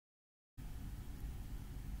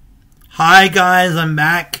Hi guys, I'm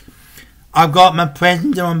back. I've got my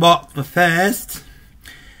present to unbox, but first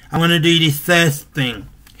I'm going to do this first thing.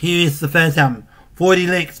 Here is the first album, 40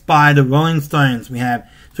 Licks by the Rolling Stones. We have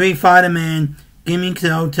Street Fighter Man, Gimme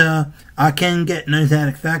Shelter, I Can Get No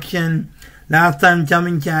Satisfaction, Last Time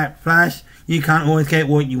Jumping Jack, Flash, You Can't Always Get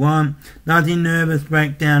What You Want, Nothing Nervous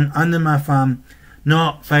Breakdown, Under My Thumb,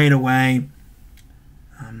 Not Fade Away.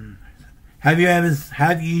 Have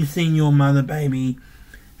you seen your mother, baby?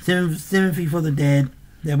 Sympathy for the Dead,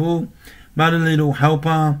 Devil, But a Little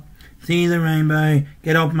Helper, See the Rainbow,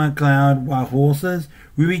 Get Off My Cloud, Wild Horses,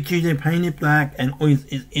 Ruby Tuesday, Painted Black, and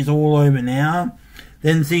It's All Over Now.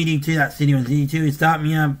 Then CD2, that's CD1, CD2, Start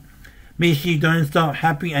Me Up, Miss You, Don't Stop,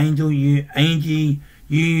 Happy Angel, You, Angie,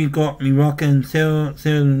 You Got Me Rockin',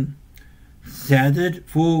 Shattered,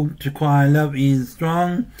 Full to Cry, Love Is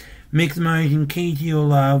Strong, Mixed Emotion, Key to Your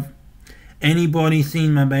Love, Anybody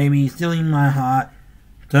Seen My Baby, Still in My Heart,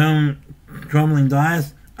 Troubling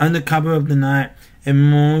Dice, Undercover of the Night,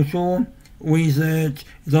 Emotional, Research,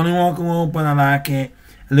 It's Only Rock and Roll But I Like It,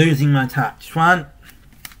 Losing My Touch. Front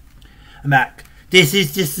and back. This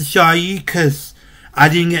is just to show you, because I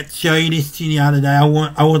didn't get to show you this to you the other day. I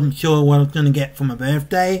wasn't sure what I was going to get for my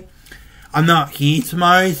birthday. I'm not here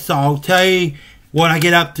tomorrow, so I'll tell you what I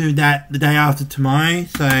get up to the day after tomorrow.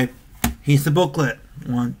 So here's the booklet.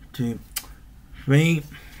 1, 2, 3.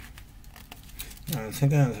 A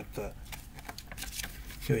second, I have to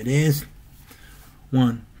here it is.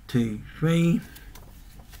 1, 2, 3.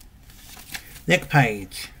 Next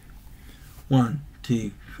page. 1,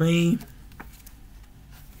 2, 3.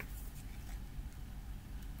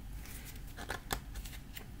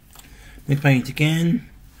 Next page again.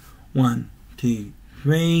 1, 2,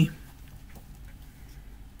 3.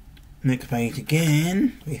 Next page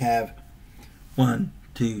again. We have 1,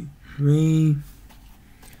 2, 3.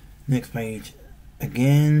 Next page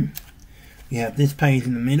again. We have this page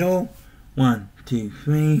in the middle. 1, 2,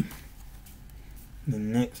 3. The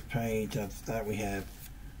next page after that we have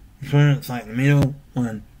this one, it's like in the middle.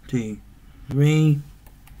 1, 2, 3.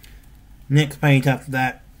 Next page after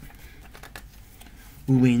that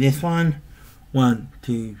will be this one. 1,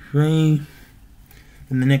 2, 3.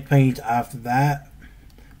 And the next page after that,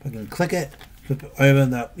 if I can click it, flip it over,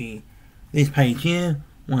 that'll be this page here.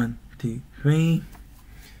 1, 2, 3.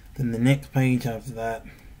 Then the next page after that,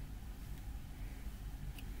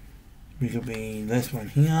 which will be this one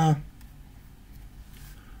here.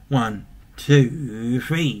 1, 2,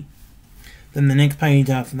 3. Then the next page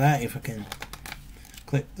after that, if I can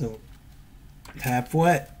click the tab for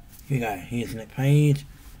it, here we go. Here's the next page.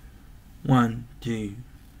 1, 2,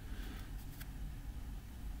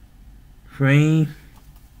 3.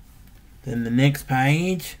 Then the next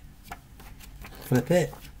page, flip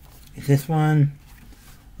it. It's this one.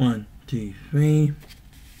 1, 2, 3.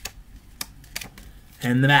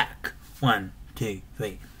 And the back. 1, 2,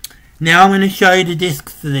 3. Now I'm going to show you the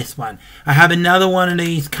discs for this one. I have another one of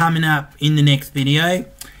these coming up in the next video.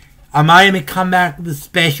 I might even come back with a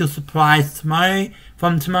special surprise tomorrow.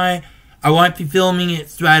 From tomorrow. I won't be filming it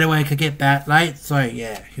straight away because I get back late. So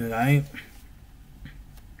yeah, here we go.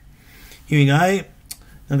 Here we go.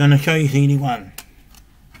 I'm going to show you CD1.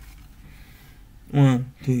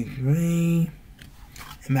 1, 2, 3.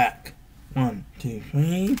 And back. 1, 2,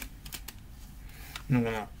 3. And I'm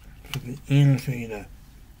going to flip it in and show you the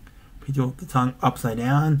picture of the tongue upside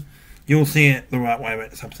down. You'll see it the right way, but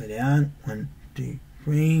it's upside down. 1, 2,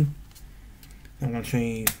 3. I'm going to show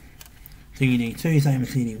you CD2, same as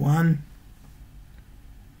CD1.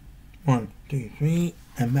 1, 2, 3.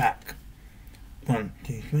 And back. 1,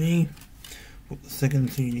 2, 3. Put the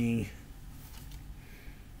second CD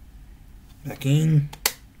back in.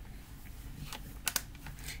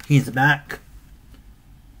 Here's the back.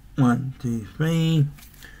 1, 2, 3.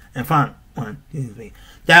 And front. 1, 2, 3.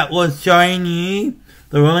 That was showing you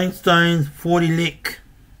the Rolling Stones 40 Lick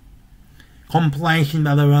compilation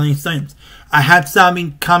by the Rolling Stones. I have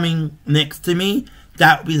something coming next to me.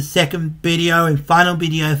 That will be the second video and final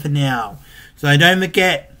video for now. So don't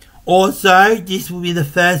forget. Also, this will be the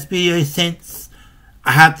first video since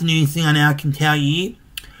I have the new thing I now can tell you.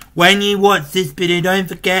 When you watch this video, don't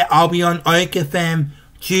forget I'll be on Oak FM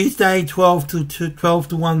Tuesday 12 to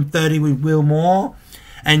 1:30 with Will Moore,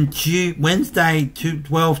 and Wednesday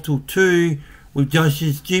 12 till 2 with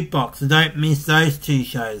Josh's Jukebox. So don't miss those two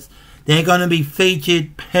shows. They're going to be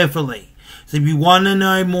featured heavily. So if you want to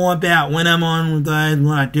know more about when I'm on with those and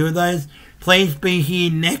what I do with those, please be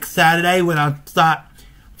here next Saturday when I'll start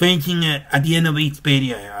finishing it at the end of each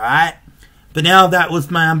video, alright? But now that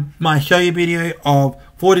was my show you video of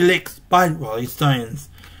 40 Licks by Rolling Stones.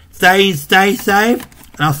 Stay safe,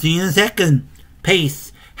 and I'll see you in a second.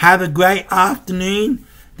 Peace. Have a great afternoon.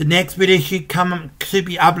 The next video should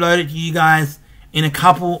be uploaded to you guys in a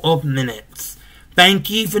couple of minutes. Thank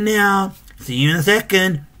you for now. See you in a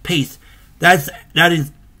second. Peace. That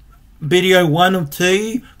is video 1 of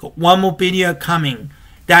 2. Got one more video coming.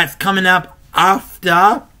 That's coming up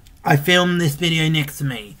after I film this video next to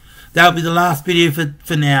me. That'll be the last video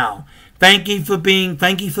for now. Thank you for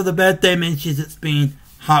the birthday messages. It's been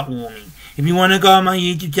heartwarming. If you want to go on my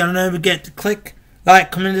YouTube channel, don't forget to click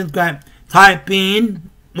like, comment, and subscribe. Type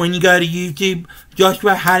in, when you go to YouTube,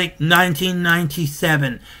 Joshua Haddock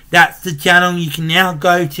 1997. That's the channel you can now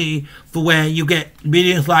go to for where you get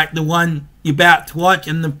videos like the one you're about to watch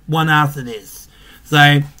and the one after this.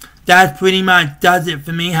 So, that pretty much does it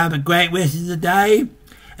for me. Have a great rest of the day.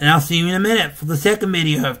 And I'll see you in a minute for the second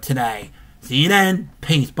video of today. See you then.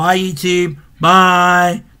 Peace. Bye, YouTube.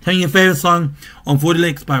 Bye. Tell me your favorite song on 40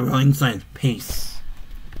 Licks by Rolling Stones. Peace.